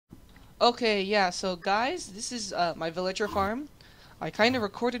Okay, yeah, so guys, this is my villager farm. I kind of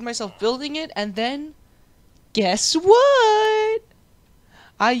recorded myself building it, and then, guess what?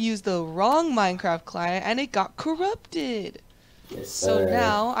 I used the wrong Minecraft client, and it got corrupted. Yes, So sir.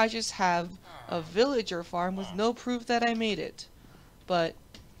 now I just have a villager farm with no proof that I made it. But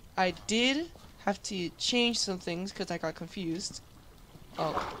I did have to change some things because I got confused.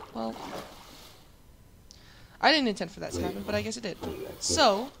 Oh, well, I didn't intend for that to happen, but I guess it did.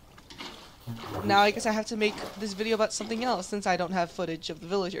 So, now I guess I have to make this video about something else since I don't have footage of the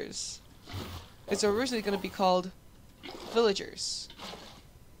villagers. It's originally going to be called Villagers.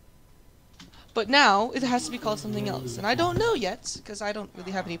 But now it has to be called something else, and I don't know yet because I don't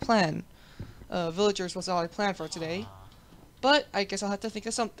really have any plan. Villagers was all I planned for today, but I guess I'll have to think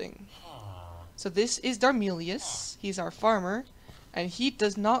of something. So this is Darmelius. He's our farmer, and he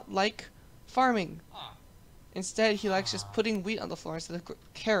does not like farming. Instead, he likes just putting wheat on the floor instead of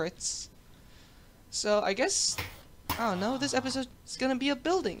carrots. So I guess, I don't know, this episode is gonna be a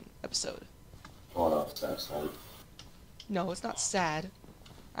building episode. Hold up, son. No, it's not sad.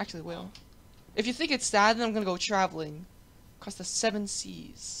 Actually, it will. If you think it's sad, then I'm gonna go traveling across the 7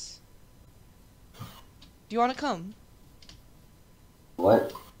 seas. Do you wanna come? What?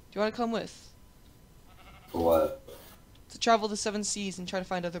 Do you wanna come with? What? To travel the 7 seas and try to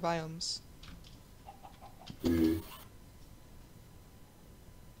find other biomes.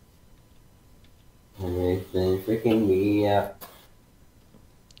 Everything freaking me out.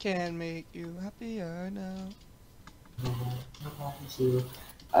 Can make you happier now.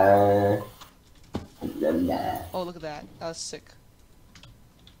 Oh, look at that. That was sick.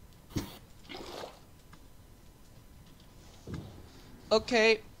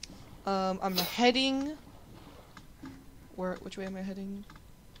 Okay. I'm heading... Which way am I heading?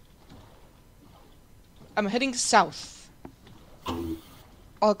 I'm heading south.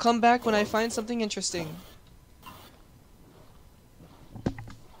 I'll come back when I find something interesting.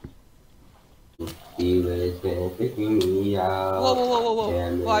 He was been freaking me out. Whoa, whoa, whoa, whoa,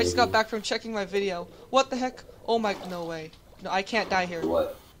 whoa. Well, I just got back from checking my video. What the heck? Oh my... No way. No, I can't die here.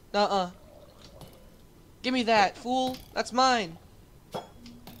 What? Nuh-uh. Give me that, fool. That's mine.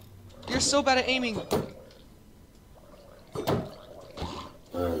 You're so bad at aiming.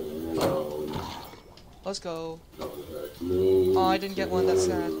 No. Let's go. Don't hurt me. Oh, I didn't get one. That's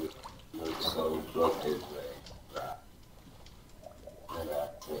sad. I'm so broken. And I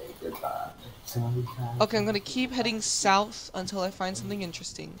say goodbye. Okay, I'm gonna keep heading south until I find something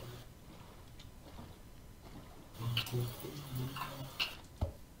interesting.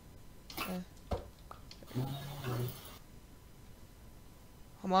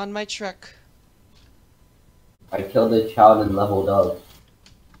 I'm on my trek. I killed a child and leveled up.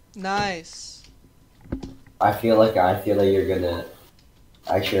 Nice. I feel like you're gonna.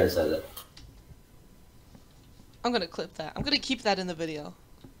 I should have said it. I'm gonna clip that. I'm gonna keep that in the video.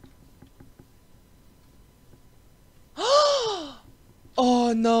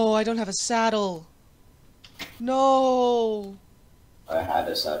 Oh no, I don't have a saddle. No. I had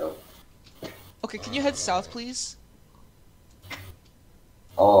a saddle. Okay, can you head south, please?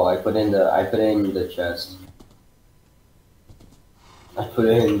 Oh, I put it in the chest. I put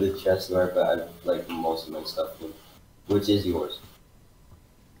it in the chest where I have like most of my stuff in. Which is yours.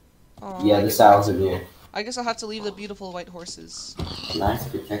 Oh, Yeah, the saddle's in here. I guess I'll have to leave the beautiful white horses. Nice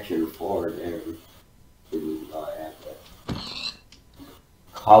protection forward there. Didn't have that.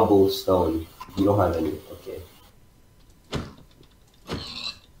 Cobblestone. You don't have any. Okay.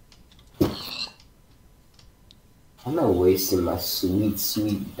 I'm not wasting my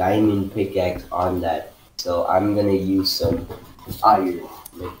sweet diamond pickaxe on that. So I'm gonna use some iron,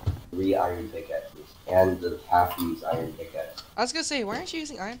 like 3 iron pickaxes, and the half-used iron pickaxe. I was gonna say, why aren't you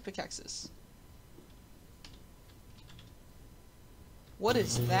using iron pickaxes? What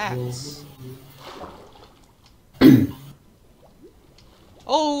is that?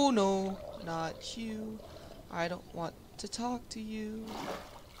 Oh no, not you. I don't want to talk to you.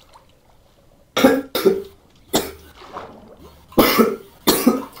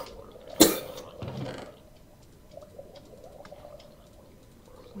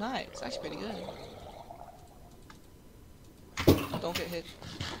 Nice, it's actually pretty good. Don't get hit.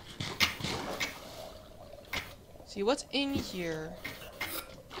 See, what's in here?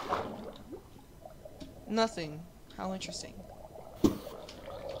 Nothing. How interesting.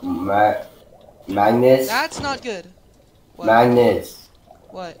 Magnus? That's not good. What? Magnus.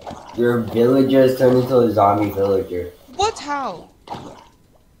 What? Your villager's turned into a zombie villager. What? How?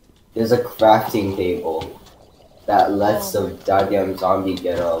 There's a crafting table that lets the goddamn zombie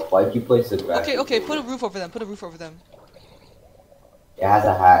get up. Why'd you place the crafting Okay, table? put a roof over them. Put a roof over them. It has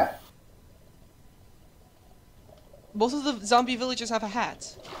a hat. Both of the zombie villagers have a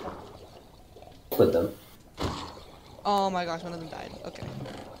hat. Put them. Oh my gosh, one of them died. Okay.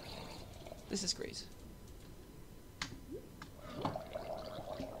 This is great.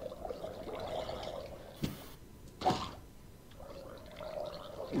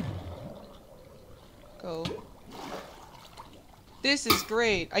 Go. This is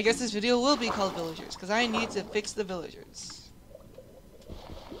great. I guess this video will be called Villagers, because I need to fix the villagers.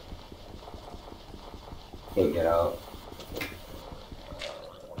 Can't get out.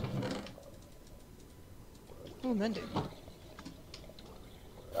 Ooh, mending.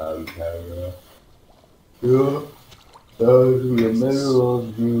 Camera. Yeah. In the middle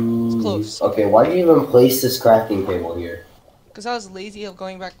of you. It's close. Okay, why do you even place this crafting table here? Because I was lazy of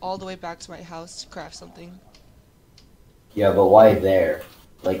going back all the way back to my house to craft something. Yeah, but why there?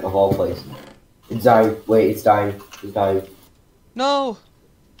 Like, of all places. It's dying. Wait, it's dying. It's dying. No!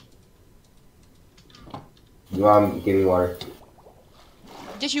 You want give me water.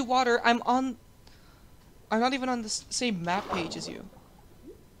 Get you water. I'm not even on the same map page as you.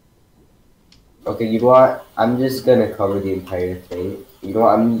 Okay, you know what? I'm just gonna cover the entire thing. You know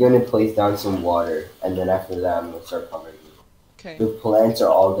what? I'm gonna place down some water, and then after that, I'm gonna start covering it. Okay. The plants are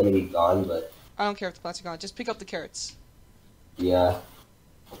all gonna be gone, but I don't care if the plants are gone. Just pick up the carrots. yeah,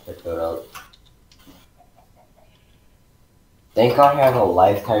 I'll check that out. Thank God I have a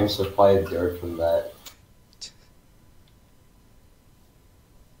lifetime supply of dirt from that.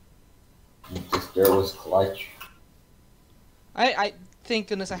 This dirt was clutch. I thank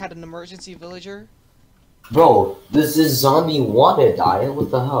goodness I had an emergency villager. Bro, this is zombie wanna die.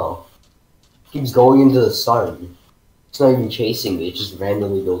 What the hell? Keeps going into the sun. It's not even chasing me, it just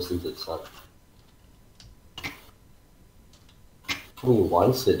randomly goes into the sun. Who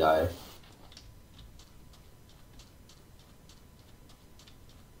wants to die?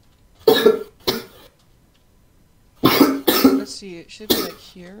 Let's see, it should be like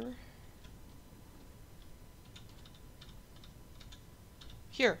here.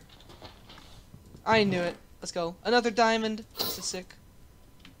 Here. I knew it. Let's go. Another diamond. This is sick.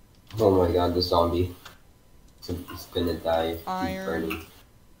 Oh my god, the zombie. It's gonna die. He's Iron. burning.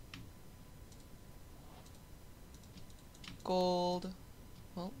 Gold.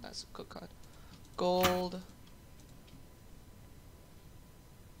 Well, that's a cook cod. Gold.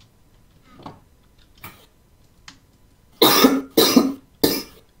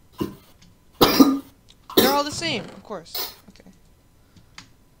 They're all the same, of course. Okay.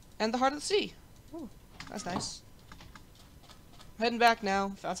 And the heart of the sea. Ooh, that's nice. I'm heading back now.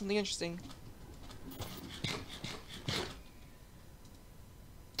 Found something interesting.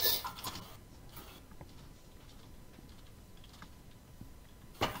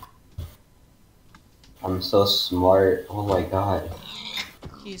 I'm so smart. Oh my god.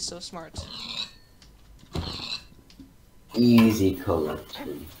 He's so smart. Easy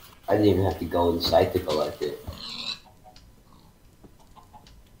collection. I didn't even have to go inside to collect it.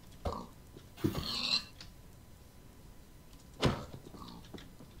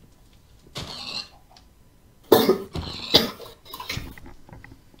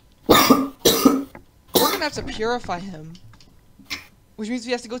 We're gonna have to purify him. Which means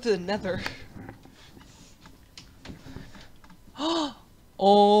we have to go to the nether.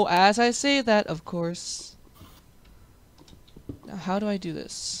 Oh, as I say that, of course. Now, how do I do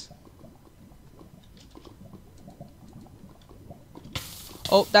this?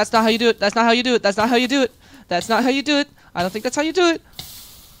 Oh, that's not how you do it. That's not how you do it. That's not how you do it. That's not how you do it. I don't think that's how you do it.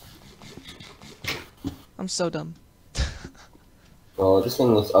 I'm so dumb. Bro, this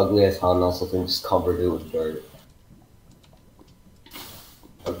thing looks ugly as hell now, so I can just cover it with dirt.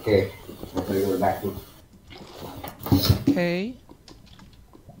 Okay, I'm gonna go back to. Okay.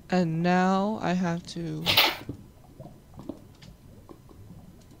 And now I have to...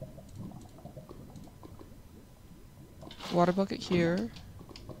 water bucket here.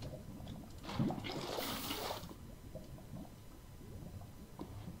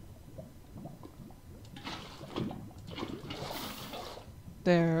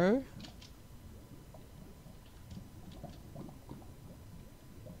 There.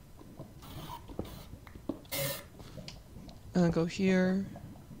 And then go here.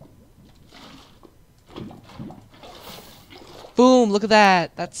 Boom! Look at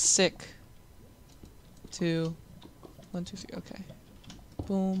that! That's sick. 2, 1, 2, 3. Okay.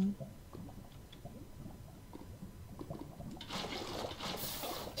 Boom.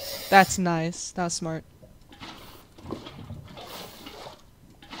 That's nice. That's smart.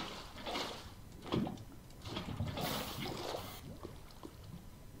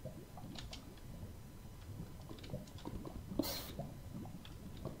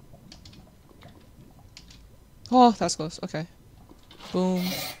 Oh, that's close. Okay. Boom.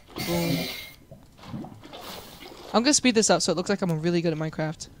 Boom. I'm gonna speed this up so it looks like I'm really good at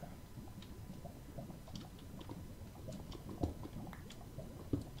Minecraft.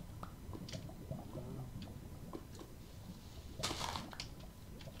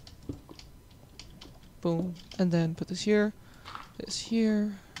 Boom. And then put this here. This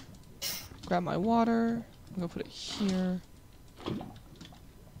here. Grab my water. I'm gonna put it here.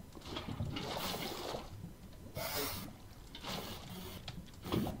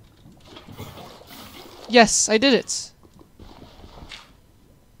 Yes, I did it.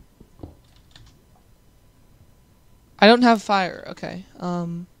 I don't have fire. Okay. I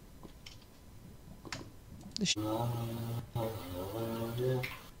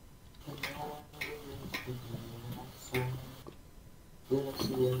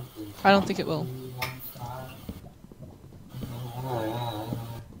don't think it will.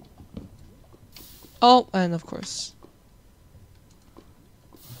 Oh, and of course.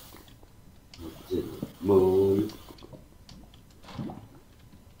 Moon.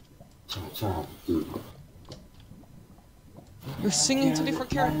 You're singing 24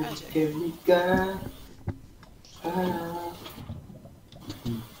 karat magic.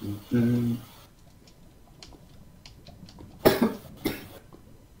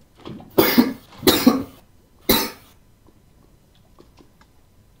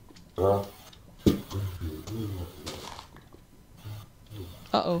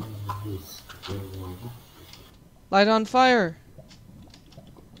 Uh-oh. Light on fire.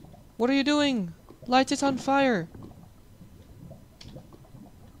 What are you doing? Light it on fire.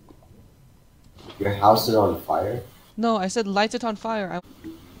 Your house is on fire? No, I said light it on fire.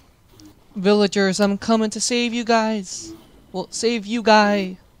 Villagers, I'm coming to save you guys. Well, save you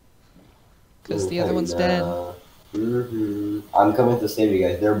guy. Because the other one's dead. I'm coming to save you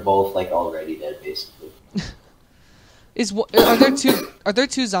guys. They're both like already dead, basically. Are there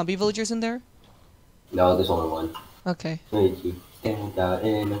two zombie villagers in there? No, there's only one. Okay. Stand out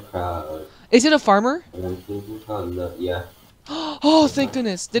in the crowd. Is it a farmer? Yeah. Oh, thank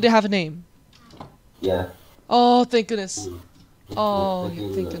goodness. Did it have a name? Yeah. Oh, thank goodness. Oh,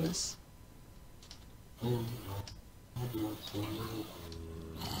 thank goodness.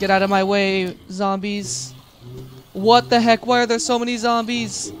 Get out of my way, zombies. What the heck? Why are there so many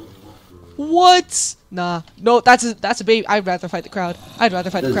zombies? What? Nah. No, that's a baby. I'd rather fight the crowd. I'd rather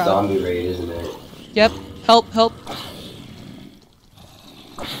fight the crowd. Zombie raid, isn't it? Yep. Help, help.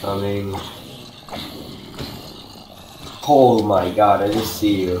 Coming. Oh my god, I just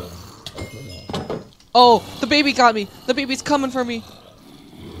see you. Oh, the baby got me. The baby's coming for me.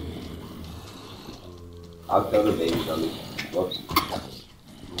 I'll kill the baby zombie. Whoops.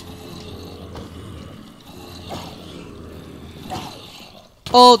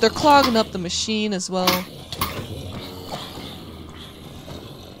 Oh, they're clogging up the machine as well.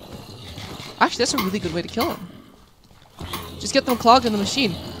 Actually, that's a really good way to kill them. Just get them clogged in the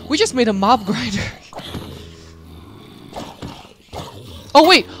machine. We just made a mob grinder. Oh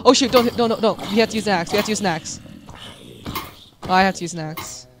wait! Oh shoot! Don't hit! No! We have to use an axe. We have to use an axe. Oh, I have to use an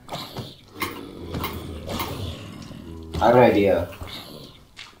axe. I have an idea.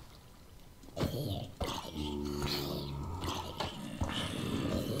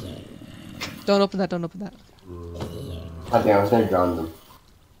 Don't open that. Don't open that. Okay, I was gonna drown them.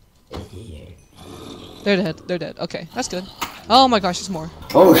 They're dead. They're dead. Okay, that's good. Oh my gosh, there's more.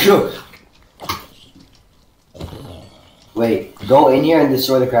 Oh shoot! Wait, go in here and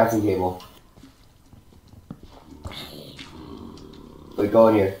destroy the crafting table. Wait, go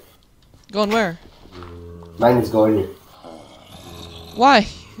in here. Going where? Magnus, go in here. Why?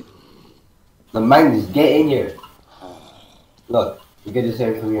 The Magnus, get in here. Look, you can just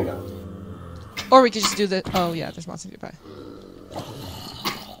hear it from here now. Or we could just do the. Oh yeah, there's monster nearby.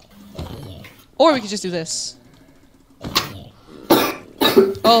 Or we could just do this.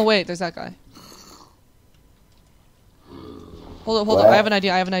 Oh wait, there's that guy. Hold up, I have an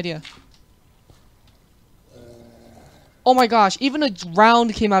idea. Oh my gosh, even a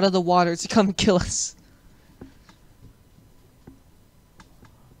round came out of the water to come kill us.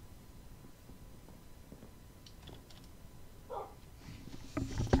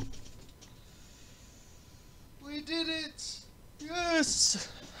 We did it!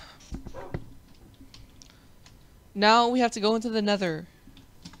 Yes! Now we have to go into the nether.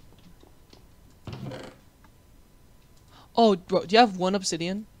 Oh, bro, do you have one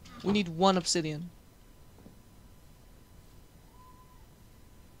obsidian? We need one obsidian.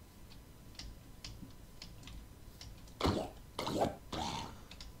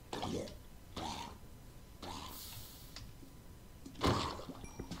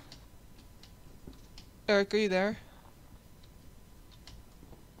 Eric, are you there?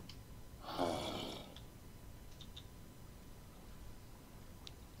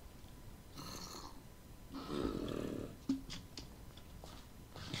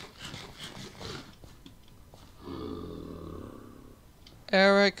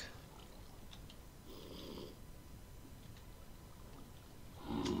 Eric.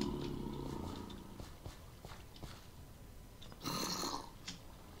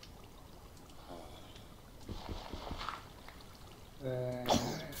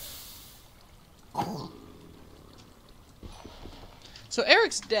 So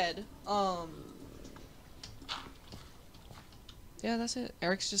Eric's dead. Yeah, that's it.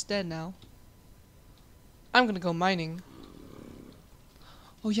 Eric's just dead now. I'm gonna go mining.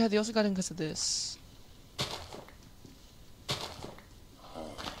 Oh yeah, they also got him because of this.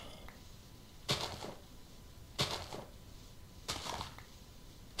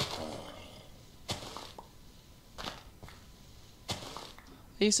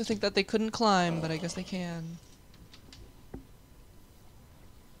 I used to think that they couldn't climb, but I guess they can.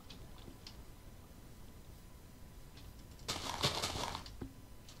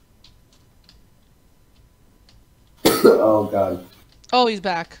 Oh god. Oh, he's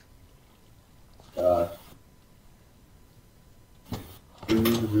back. Oh,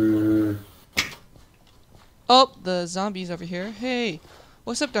 the zombie's over here. Hey,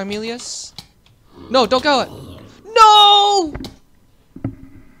 what's up, Darmelius? No, don't go. No!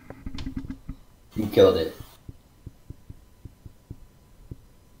 You killed it.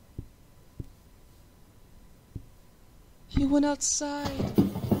 He went outside.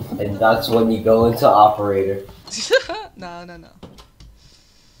 And that's when you go into operator. No.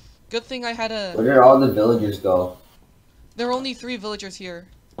 Good thing I had a... Where did all the villagers go? There are only 3 villagers here.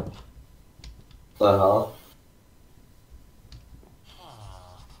 The hell?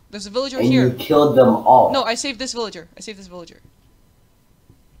 There's a villager And here. you killed them all. No, I saved this villager.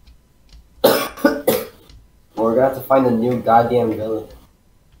 We're gonna have to find a new goddamn village.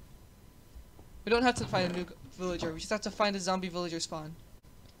 We don't have to find a new villager. We just have to find a zombie villager spawn.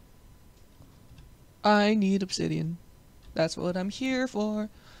 I need obsidian. That's what I'm here for.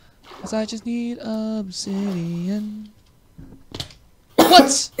 'Cause I just need obsidian.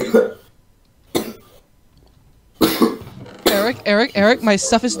 What? Eric, my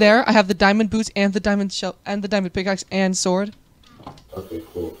stuff is there. I have the diamond boots and the diamond shell and the diamond pickaxe and sword. Okay,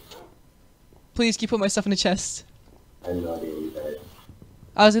 cool. Please, can you put my stuff in a chest? I have no idea you died.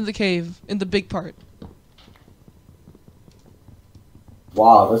 I was in the cave, in the big part.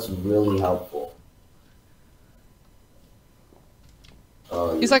 Wow, that's really helpful.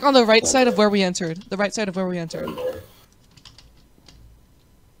 Oh, He's like on the right side of where we entered. The right side of where we entered.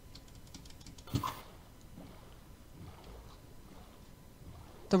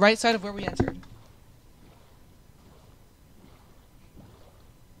 The right side of where we entered.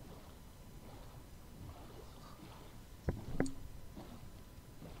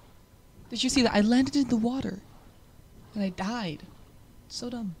 Did you see that? I landed in the water. And I died. So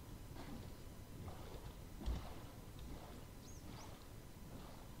dumb.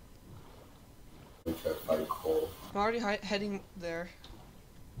 I'm trying to find coal. I'm already heading there.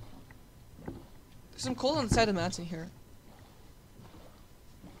 There's some coal on the side of the mountain here.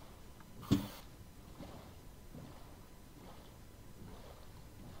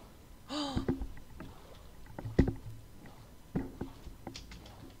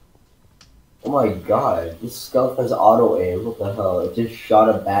 Oh my god, this skeleton's auto aim. What the hell? It just shot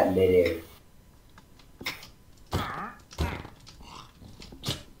a bat midair.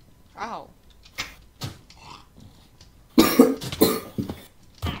 Ow.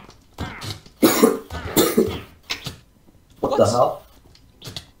 What the hell?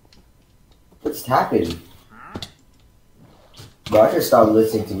 What's happened? Bro, I just stopped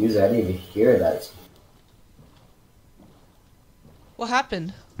listening to music. I didn't even hear that. What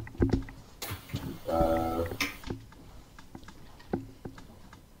happened?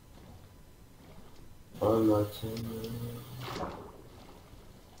 One more time.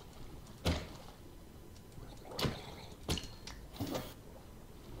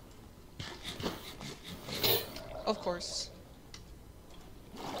 Of course.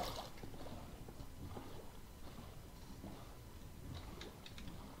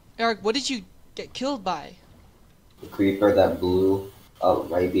 Eric, what did you get killed by? The creeper that blew up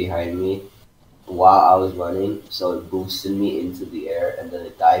right behind me while I was running, so it boosted me into the air, and then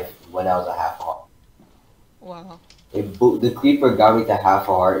it died when I was a half a heart. Wow. The creeper got me to half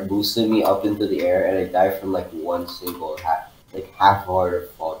a heart, boosted me up into the air, and I died from like one single half a heart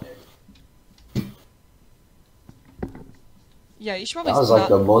of fall damage. Yeah, you should That probably was like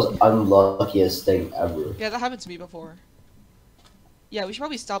not. the most unluckiest thing ever. Yeah, that happened to me before. Yeah, we should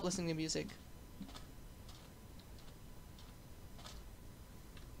probably stop listening to music.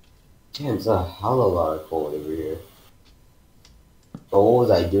 Damn, it's a hell of a lot of cold over here. But what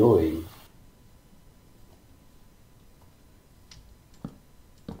was I doing?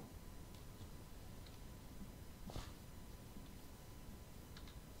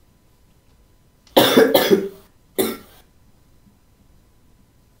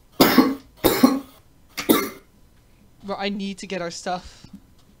 Bro, I need to get our stuff.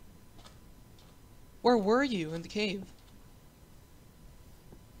 Where were you in the cave?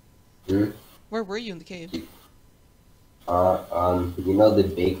 Hmm? Where were you in the cave? You know the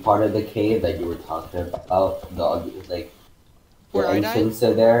big part of the cave that you were talking about? The other, like, the Where I died? entrance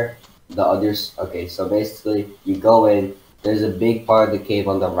to there? The others, okay, so basically, you go in, there's a big part of the cave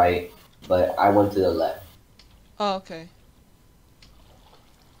on the right, but I went to the left. Oh, okay.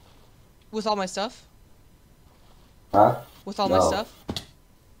 With all my stuff? Huh? With all my No. stuff?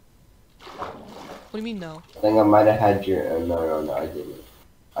 What do you mean no? I think I might have had your, no, I didn't.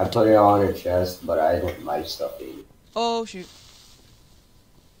 I put it on a chest, but I didn't my stuff in it. Oh, shoot.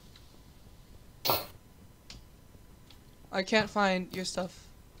 I can't find your stuff.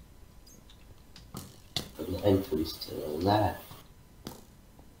 But the entry's to the left.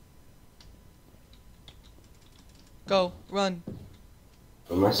 Go. Run.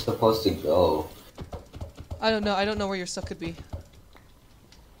 Where am I supposed to go? I don't know. I don't know where your stuff could be.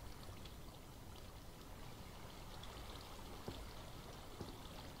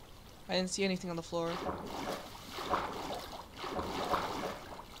 I didn't see anything on the floor.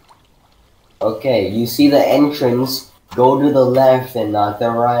 Okay, you see the entrance, go to the left and not the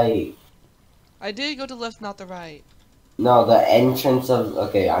right. I did go to the left, not the right. No, the entrance of,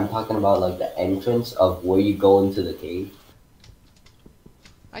 okay, I'm talking about like the entrance of where you go into the cave.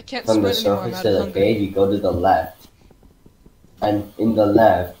 I can't From the sprint anymore. I'm surface out to of the hunger. cave, you go to the left. And in the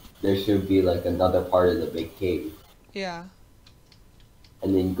left, there should be like another part of the big cave. Yeah.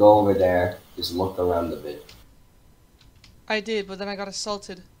 And then you go over there, just look around a bit. I did, but then I got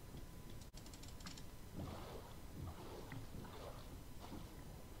assaulted.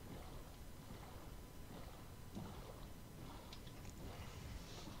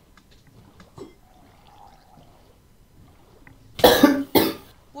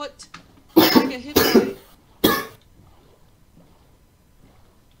 What? What did I get hit by?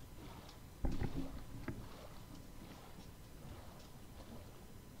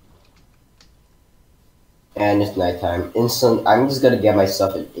 And it's nighttime. I'm just gonna get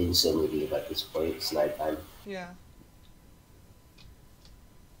myself an instant leave at this point. It's nighttime. Yeah.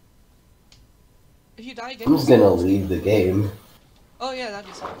 If you die again, I'm just gonna leave the game Oh yeah, that'd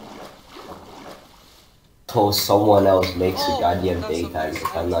be something. till someone else makes Oh, the goddamn that's so daytime. close.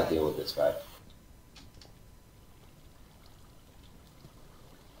 If I'm not dealing with this guy.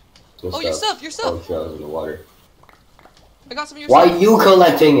 Oh, your stuff, your Oh stuff. shit, I was in the water. I got some of your Why stuff. are you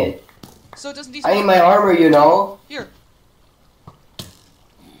collecting it? So it doesn't I need despawn. my armor, you know. Here.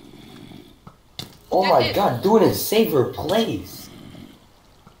 Oh Yeah, my it- god, do it in a safer place.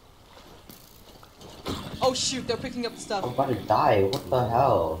 Oh shoot, they're picking up the I'm stuff. about to die. What the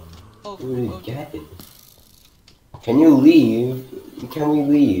hell? Oh, What are you okay. getting? Can you leave? Can we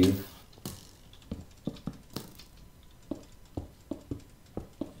leave?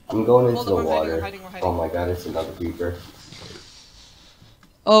 I'm going into Hold the up, we're water. hiding. Oh my god, it's another creeper.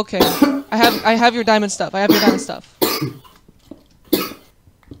 Okay. I have your diamond stuff. I have your diamond stuff.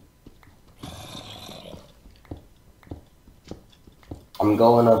 I'm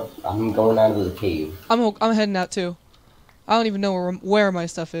going up. I'm going out of the cave. I'm heading out too. I don't even know where my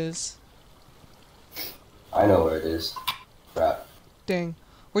stuff is. I know where it is. Crap. Dang.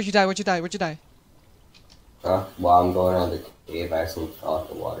 Where'd you die? Where'd you die? Where'd you die? Huh? While I'm going out of the cave, I accidentally fell out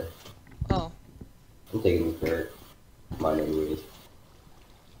the water. Oh. I'm taking the dirt. Mine anyways.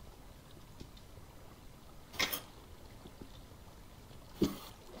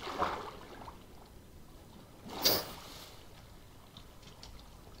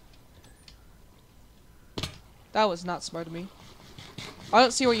 That was not smart of me. I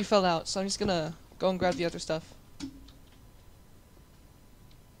don't see where you fell out, so I'm just gonna go and grab the other stuff.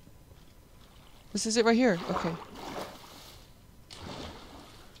 This is it right here. Okay.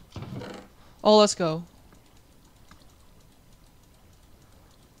 Oh, let's go.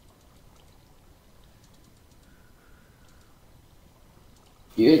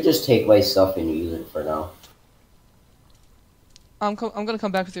 You just take my stuff and use it for now. I'm gonna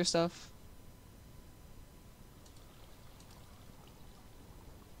come back with your stuff.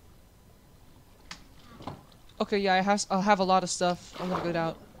 Okay, yeah, I'll have a lot of stuff. I'm gonna go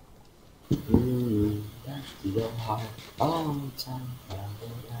out. Your heart all the time.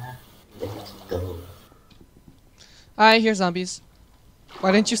 Let's go. I hear zombies.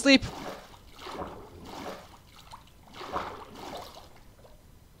 Why didn't you sleep?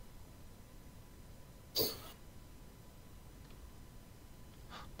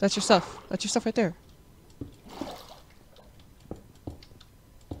 That's your stuff. That's your stuff right there.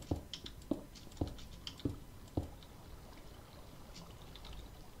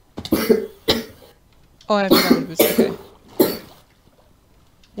 Oh, I have your diamond boots. Okay.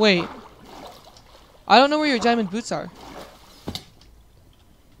 Wait. I don't know where your diamond boots are.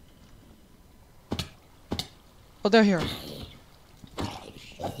 Oh, they're here.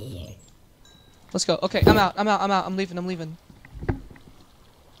 Let's go. Okay, I'm out. I'm out. I'm out. I'm leaving. I'm leaving.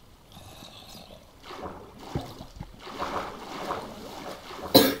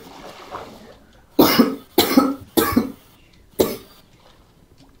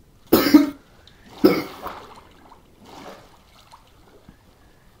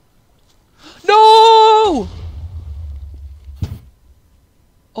 No!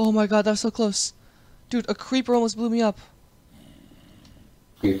 Oh my god, that was so close. Dude, a creeper almost blew me up.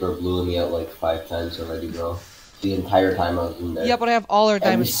 Creeper blew me out like 5 times already, bro. The entire time I was in there. Yeah, but I have all our Every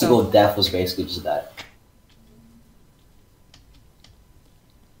diamond single stuff. death was basically just that.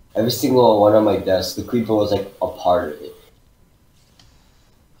 Every single one of my deaths, the creeper was like a part of it.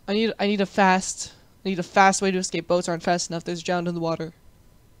 I need a fast way to escape. Boats aren't fast enough. There's drowned in the water.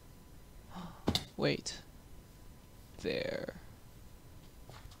 Wait. There.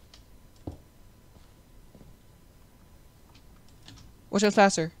 Which one's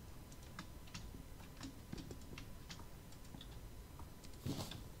faster?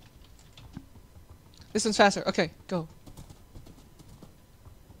 This one's faster. Okay, go.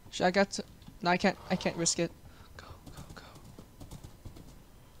 Should I get to... No, I can't risk it. Go, go,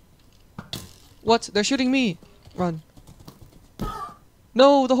 go. What? They're shooting me! Run.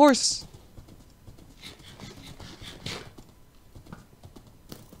 No, the horse!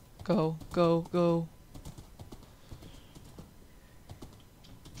 Go, go, go.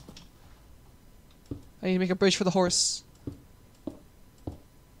 I need to make a bridge for the horse.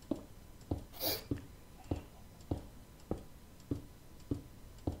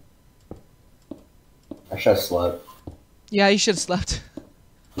 I should have slept. Yeah, you should have slept.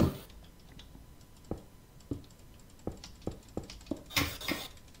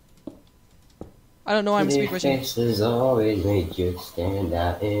 I don't know why I'm speed bridging. Faces always make you stand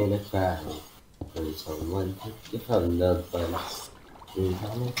out in a crowd. When someone took you from the bunch, you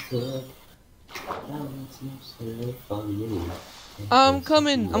wanna cook. That was mostly for me. I'm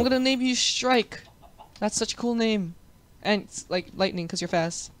coming! I'm gonna name you Strike. That's such a cool name. And it's like lightning because you're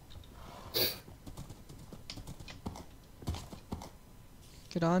fast.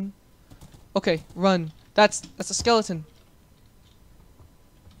 Get on. Okay, run. That's a skeleton.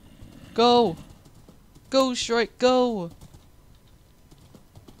 Go! Go, Strike, go!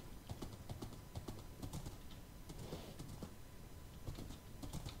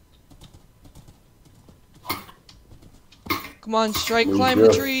 Come on, Strike, Need climb your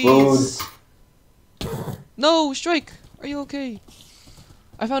the trees! food. No, Strike! Are you okay?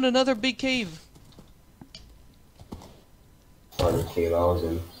 I found another big cave. On the cave I was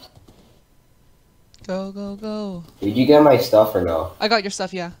in. Go, go, go. Did you get my stuff or no? I got your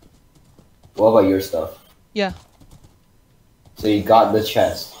stuff, yeah. What about your stuff? Yeah. So you got the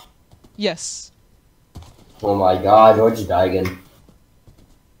chest. Yes. Oh my god, why'd you die again?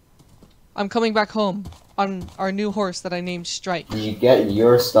 I'm coming back home on our new horse that I named Strike. Did you get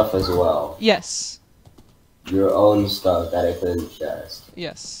your stuff as well? Yes. Your own stuff that I put in the chest.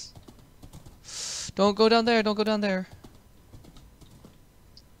 Yes. Don't go down there, don't go down there.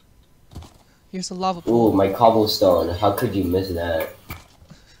 Here's a lava pool. Ooh, my cobblestone. How could you miss that?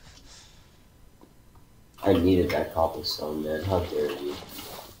 I needed that cobblestone, man. How dare you?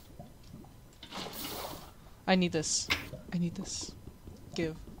 I need this. I need this.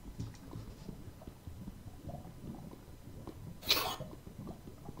 Give.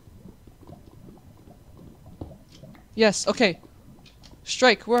 Yes, okay.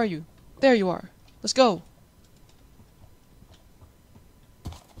 Strike, where are you? There you are. Let's go.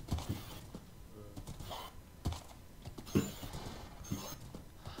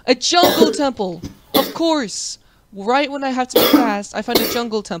 A jungle temple! Of course! Right when I have to be fast, I find a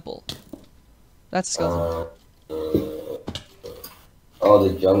jungle temple. That's a skeleton. Oh,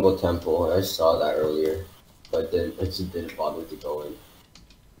 the jungle temple. I saw that earlier, but then I just didn't bother to go in.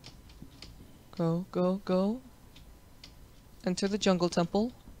 Go, go, go. Enter the jungle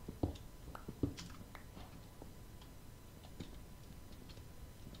temple.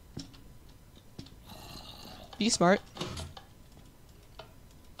 Be smart.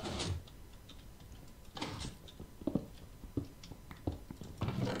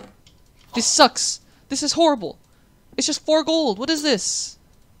 This sucks. This is horrible. It's just 4 gold. What is this?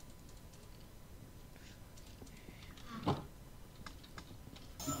 Oh,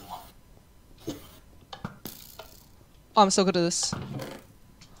 I'm so good at this.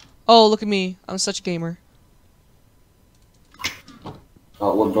 Oh, look at me. I'm such a gamer.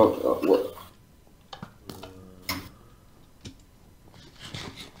 Oh, what broke? Oh, what?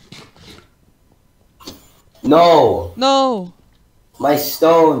 No! No! My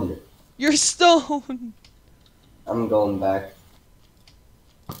stone! Your stone! I'm going back.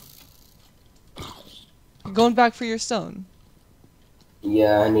 You're going back for your stone.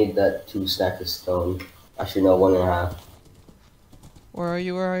 Yeah, I need that 2 stack of stone. Actually, no, 1.5. Where are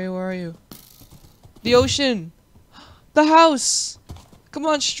you? Where are you? Where are you? The ocean! The house! Come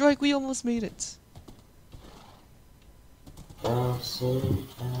on, Strike, we almost made it.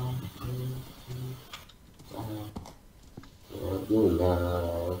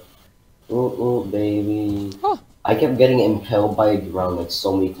 Ooh, baby. Oh. I kept getting impaled by a drown like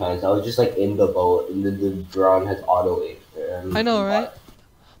so many times. I was just like in the boat and the drown has auto aim. I know, right?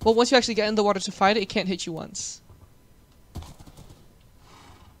 Well, once you actually get in the water to fight it, it can't hit you once.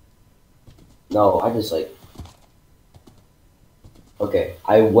 No, I just like... Okay,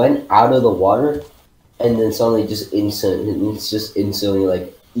 I went out of the water and then suddenly it's just instantly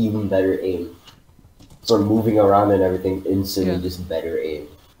like even better aim. So moving around and everything, instantly just better aim.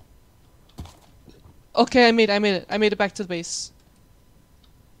 Okay, I made it. I made it back to the base.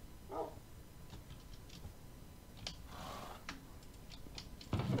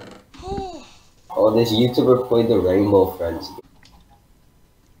 Oh, this YouTuber played the Rainbow Friends game.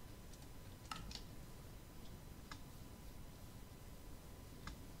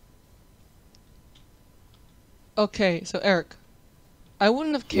 Okay, so Eric, I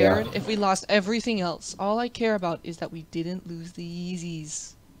wouldn't have cared if we lost everything else. All I care about is that we didn't lose the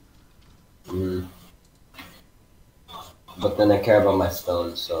Yeezys. But then I care about my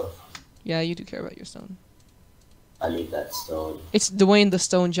stone, so... Yeah, you do care about your stone. I need that stone. It's Dwayne the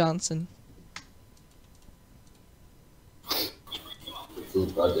Stone Johnson. It's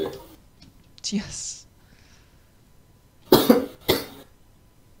his brother. Yes. Look,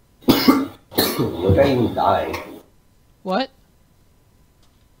 I even died. What?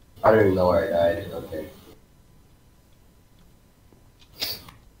 I don't even know where I died. Okay.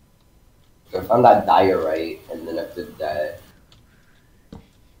 I found that diorite, and then after that...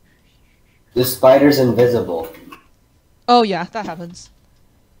 The spider's invisible. Oh yeah, that happens.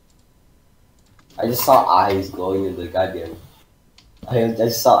 I just saw eyes glowing in the goddamn... I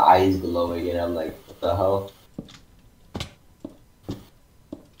just saw eyes glowing, and I'm like, what the hell?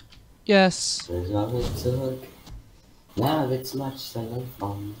 Yes. There's all it took. Now it's much to learn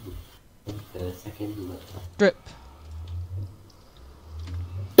from the second look. Drip.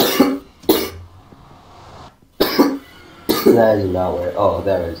 That is not where... Oh,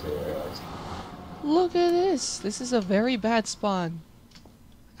 there is where it was. Look at this. This is a very bad spawn.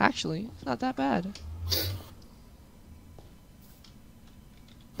 Actually, it's not that bad.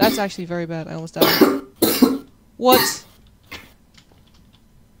 That's actually very bad. I almost died. What?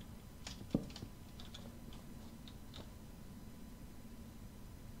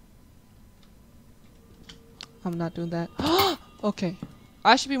 I'm not doing that. Okay.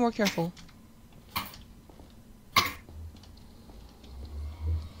 I should be more careful.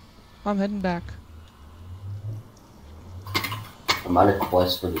 I'm heading back. I'm on a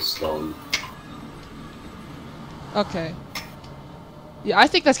quest for the stone. Okay. Yeah, I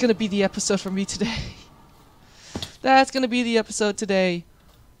think that's gonna be the episode for me today. That's gonna be the episode today.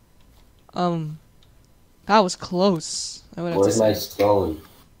 That was close. I would have to Where's say. my stone?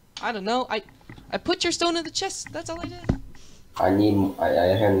 I don't know. I put your stone in the chest. That's all I did. I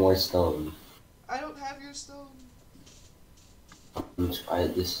had more stone. I don't have your stone.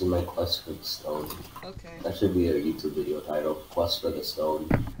 This is my quest for the stone. Okay. That should be a YouTube video title. Quest for the stone.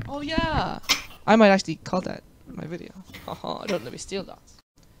 Oh yeah. I might actually call that my video. Haha, don't let me steal that.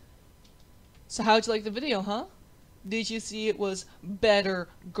 So how'd you like the video, huh? Did you see it was better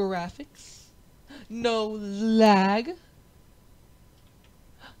graphics? No lag?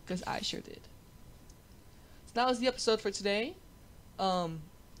 Because I sure did. So that was the episode for today.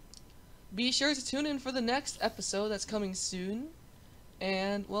 Be sure to tune in for the next episode that's coming soon.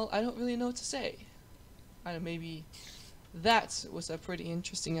 And, well, I don't really know what to say. I don't know, maybe that was a pretty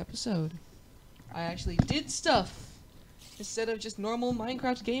interesting episode. I actually did stuff instead of just normal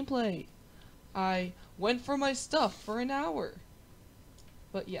Minecraft gameplay. I went for my stuff for an hour.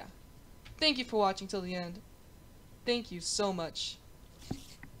 But yeah, thank you for watching till the end. Thank you so much.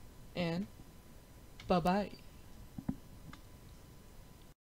 And bye-bye.